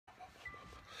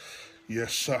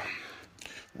Yes, sir.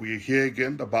 We hear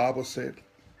again, the Bible said,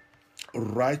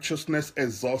 righteousness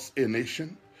exalts a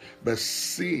nation, but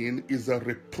sin is a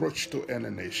reproach to any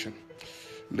nation.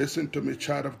 Listen to me,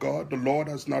 child of God. The Lord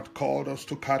has not called us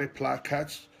to carry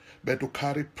placards, but to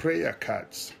carry prayer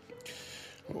cards.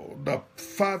 Oh, the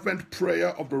fervent prayer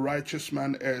of the righteous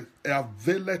man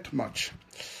availeth much.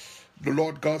 The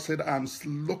Lord God said, I'm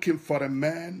looking for a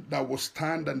man that will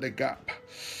stand in the gap.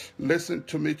 Listen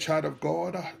to me, child of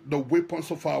God. The weapons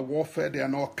of our warfare, they are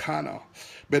not carnal,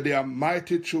 but they are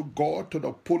mighty through God to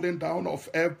the pulling down of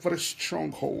every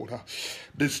stronghold.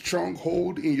 The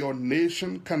stronghold in your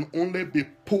nation can only be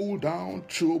pulled down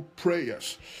through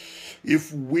prayers.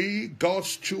 If we,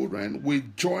 God's children, we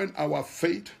join our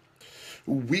faith,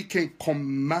 we can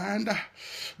command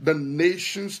the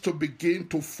nations to begin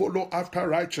to follow after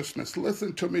righteousness.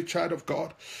 Listen to me, child of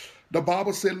God. The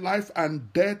Bible says life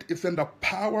and death is in the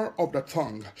power of the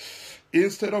tongue.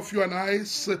 Instead of you and I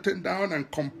sitting down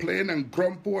and complain and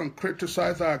grumble and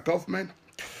criticize our government,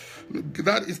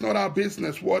 that is not our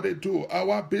business, what they do.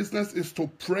 Our business is to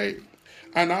pray.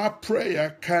 And our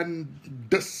prayer can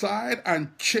decide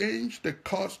and change the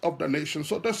course of the nation.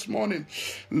 So this morning,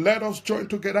 let us join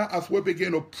together as we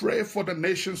begin to pray for the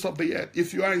nations of the earth.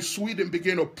 If you are in Sweden,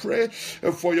 begin to pray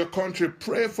for your country.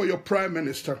 Pray for your prime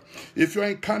minister. If you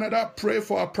are in Canada, pray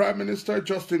for our prime minister,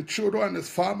 Justin Trudeau, and his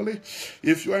family.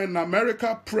 If you are in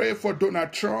America, pray for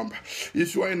Donald Trump.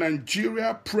 If you are in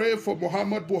Nigeria, pray for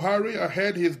Muhammad Buhari.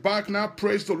 Ahead, he's back now.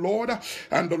 Praise the Lord.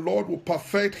 And the Lord will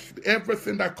perfect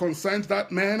everything that concerns that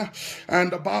man.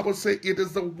 And the Bible says it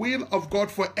is the will of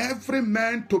God for every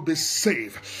man to be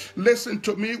saved. Listen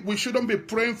to me, we shouldn't be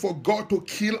praying for God to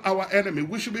kill our enemy.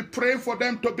 We should be praying for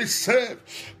them to be saved.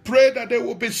 Pray that they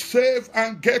will be saved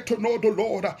and get to know the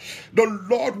Lord. The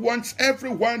Lord wants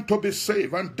everyone to be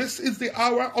saved, and this is the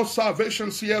hour of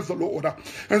salvation, says the Lord.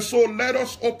 And so let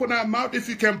us open our mouth. If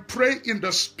you can pray in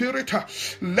the spirit,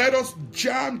 let us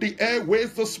jam the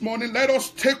airways this morning. Let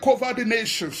us take over the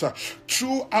nations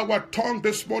through our tongue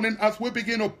this morning as we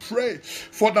begin to pray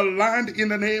for the land in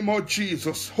the name of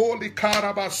Jesus. Holy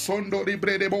Karabasondo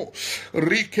Libredebo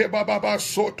Rike Baba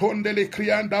Sotondele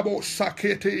Kriandabo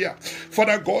Saketea.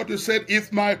 Father God, you said,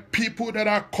 if my people that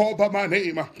are called by my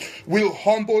name will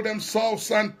humble themselves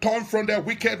and turn from their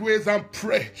wicked ways and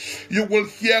pray, you will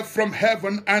hear from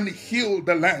heaven and heal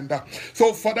the land.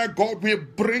 So Father God, we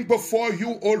bring before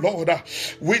you, O Lord,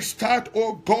 we start,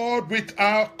 O God, with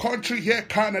our country here,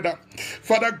 Canada.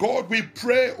 Father God, we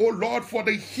pray, O Lord, for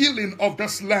the healing of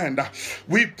this land.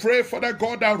 We pray, Father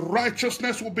God, that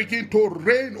righteousness will begin to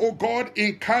reign, O God,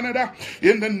 in Canada,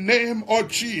 in the name of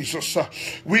Jesus.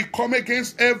 We come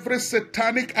against every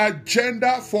satanic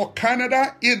agenda for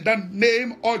Canada in the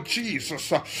name of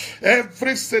Jesus.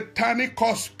 Every satanic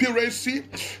conspiracy,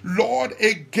 Lord,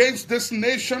 against this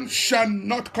nation shall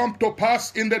not come to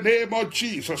pass in the name of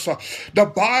Jesus. The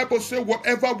Bible says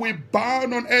whatever we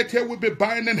bind on earth here will be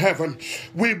bound in heaven.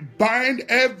 We bind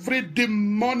every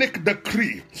demonic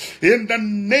decree in the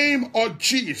name of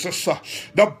Jesus.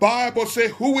 The Bible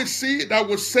says, who will see that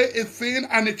will say a thing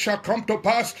and it shall come to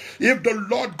pass if the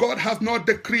Lord God has not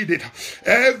decreed it.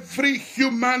 Every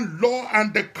human law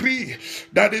and decree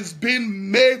that is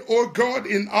being made, oh God,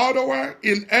 in Ottawa,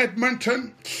 in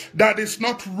Edmonton, that is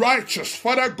not righteous,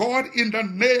 Father God, in the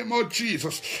name of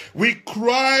Jesus, we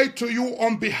cry to you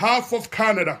on behalf of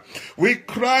Canada. We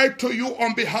cry to you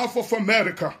on behalf of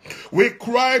America. We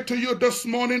cry to you this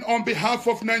morning on behalf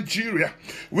of Nigeria.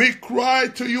 We cry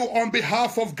to you on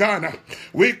behalf of Ghana.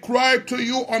 We cry to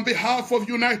you on behalf of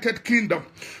United Kingdom.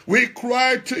 We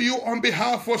cry to you on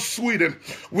behalf of Sweden.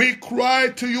 We cry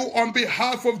to you on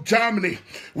behalf of Germany.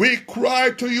 We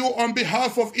cry to you on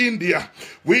behalf of India.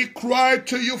 We cry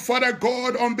to you, Father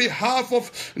God, on behalf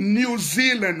of New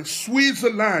Zealand,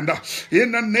 Switzerland,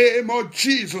 in the name of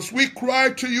Jesus. We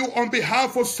cry to you on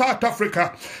behalf of South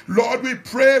Africa. Lord, we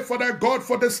pray, Father God,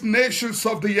 for these nations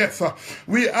of the earth.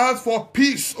 We ask for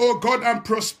peace, oh God, and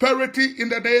prosperity in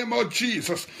the name of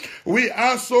Jesus. We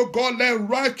ask, oh God, let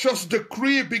righteous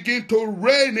decree begin to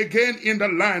reign again in the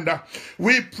land.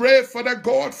 We pray, Father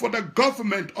God, for the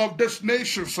government of these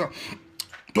nations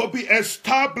to be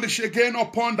established again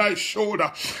upon thy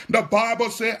shoulder. The Bible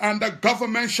says, and the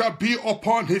government shall be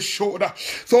upon his shoulder.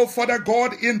 So, Father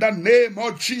God, in the name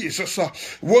of Jesus,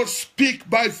 we'll speak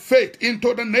by faith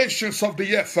into the nations of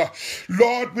the earth.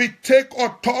 Lord, we take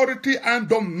authority and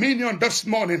dominion this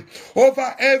morning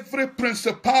over every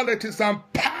principalities and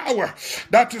power power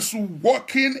that is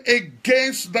working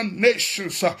against the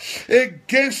nations,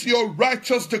 against your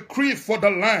righteous decree for the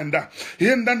land,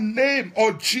 in the name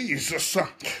of Jesus.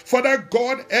 Father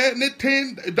God,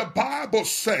 anything the Bible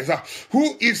says,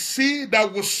 who is he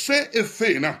that will say a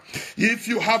thing? If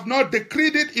you have not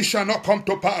decreed it, it shall not come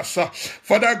to pass.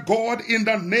 Father God, in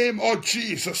the name of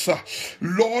Jesus,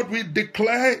 Lord, we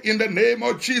declare in the name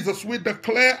of Jesus, we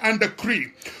declare and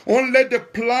decree only the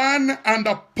plan and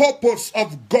the purpose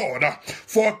of God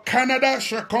for Canada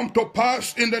shall come to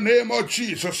pass in the name of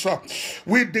Jesus.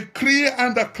 We decree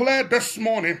and declare this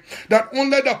morning that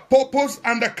only the purpose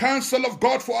and the counsel of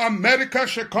God for America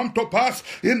shall come to pass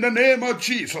in the name of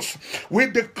Jesus. We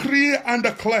decree and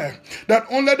declare that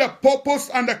only the purpose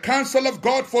and the counsel of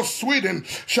God for Sweden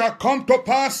shall come to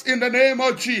pass in the name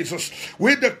of Jesus.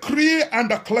 We decree and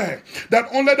declare that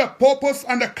only the purpose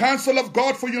and the counsel of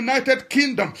God for United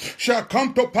Kingdom shall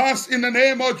come to pass in the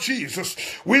name of Jesus.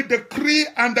 We decree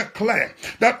and declare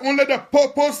that only the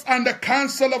purpose and the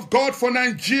counsel of God for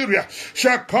Nigeria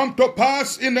shall come to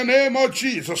pass in the name of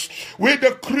Jesus. We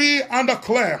decree and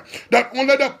declare that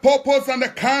only the purpose and the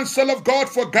counsel of God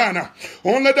for Ghana,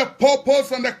 only the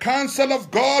purpose and the counsel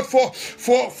of God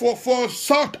for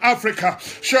South Africa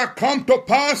shall come to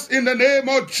pass in the name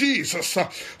of Jesus.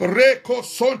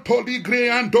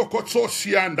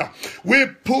 We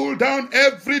pull down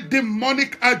every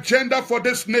demonic agenda for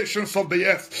these nations of the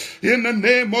earth in the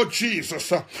name of Jesus.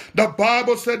 The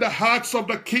Bible said the hearts of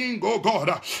the king, oh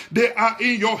God, they are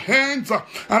in your hands,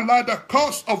 and like the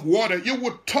course of water, you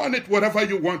will turn it wherever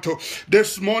you want to.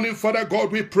 This morning, Father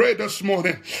God, we pray this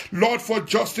morning, Lord, for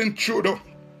Justin Trudeau.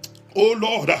 Oh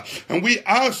Lord, and we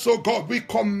ask, oh God, we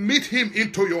commit him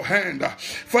into your hand.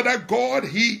 Father God,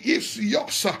 he is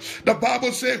yours. The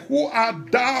Bible says, who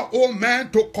art thou, O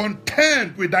man, to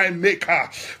contend with thy maker?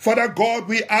 Father God,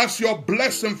 we ask your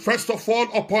blessing first of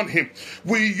all upon him.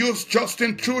 We use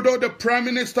Justin Trudeau, the Prime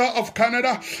Minister of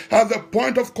Canada, as a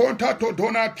point of contact to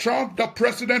Donald Trump, the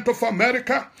President of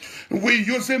America. We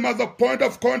use him as a point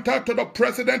of contact to the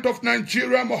President of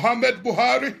Nigeria, Muhammad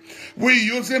Buhari. We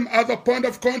use him as a point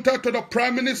of contact to the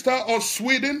Prime Minister of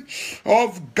Sweden,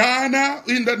 of Ghana,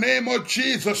 in the name of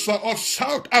Jesus, of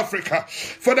South Africa.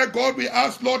 Father God, we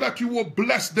ask, Lord, that you will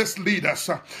bless these leaders.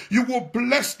 You will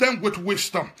bless them with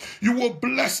wisdom. You will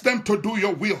bless them to do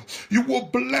your will. You will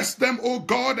bless them, oh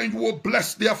God, and you will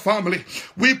bless their family.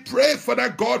 We pray, Father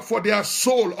God, for their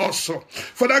soul also.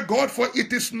 Father God, for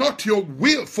it is not your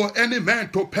will for any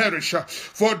man to perish.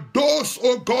 For those,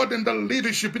 oh God, in the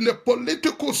leadership, in the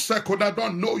political circle that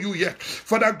don't know you yet,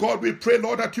 Father God, we pray,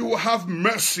 Lord, that you will have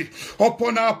mercy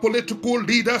upon our political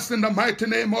leaders in the mighty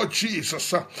name of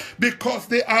Jesus, because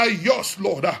they are yours,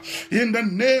 Lord. In the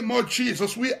name of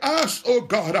Jesus, we ask, oh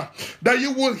God, that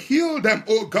you will heal them,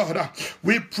 oh God.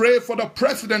 We pray for the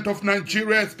President of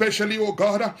Nigeria, especially, oh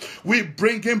God. We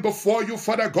bring him before you,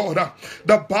 Father God.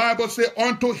 The Bible says,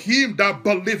 unto him that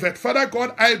believeth. Father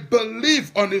God, I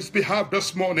believe on his behalf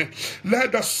this morning.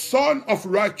 Let the Son of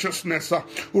Righteousness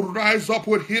rise up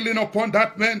with healing upon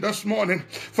that man this morning.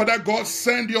 Father God,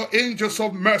 send your angels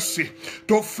of mercy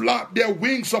to flap their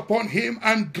wings upon him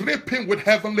and drip him with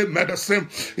heavenly medicine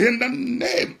in the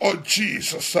name of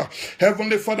Jesus.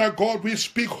 Heavenly Father God, we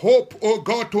speak hope, oh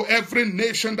God, to every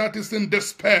nation that is in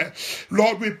despair.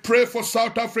 Lord, we pray for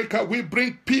South Africa. We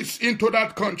bring peace into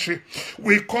that country.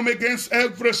 We come against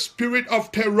every spirit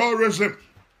of terrorism.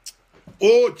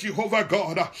 Oh, Jehovah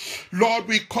God, Lord,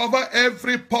 we cover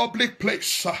every public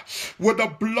place with the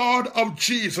blood of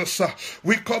Jesus.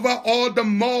 We cover all the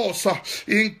malls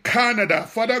in Canada,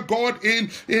 Father God,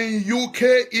 in UK,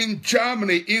 in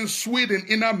Germany, in Sweden,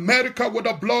 in America with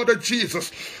the blood of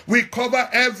Jesus. We cover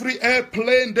every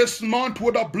airplane this month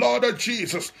with the blood of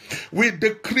Jesus. We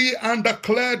decree and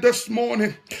declare this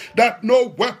morning that no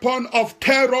weapon of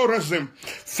terrorism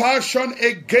fashioned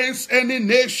against any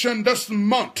nation this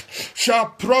month shall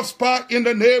prosper in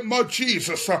the name of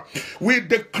Jesus. We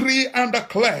decree and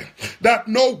declare that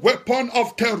no weapon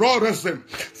of terrorism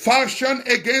fashioned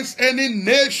against any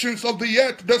nations of the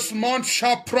earth this month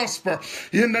shall prosper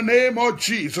in the name of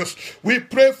Jesus. We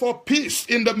pray for peace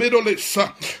in the Middle East.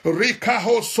 We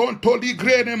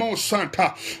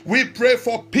pray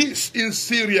for peace in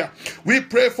Syria. We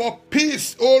pray for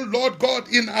peace, oh Lord God,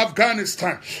 in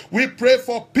Afghanistan. We pray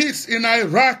for peace in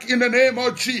Iraq in the name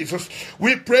of Jesus.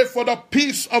 We pray for the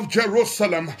peace of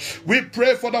Jerusalem. We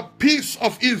pray for the peace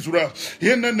of Israel.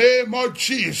 In the name of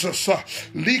Jesus.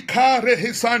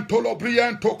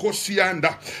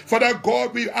 Father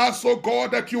God, we ask, oh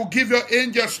God, that you give your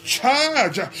angels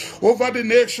charge over the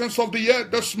nations of the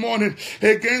earth this morning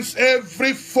against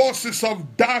every forces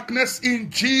of darkness in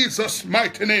Jesus'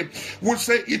 mighty name. We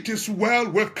say it is well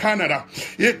with Canada.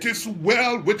 It is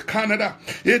well with Canada.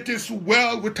 It is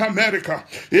well with America.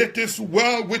 It is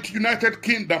well with United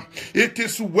Kingdom. It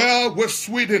is well with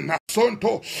Sweden.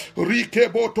 Sonto,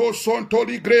 Rikeboto, Sonto,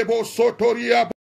 Ligrebo, Sotoria.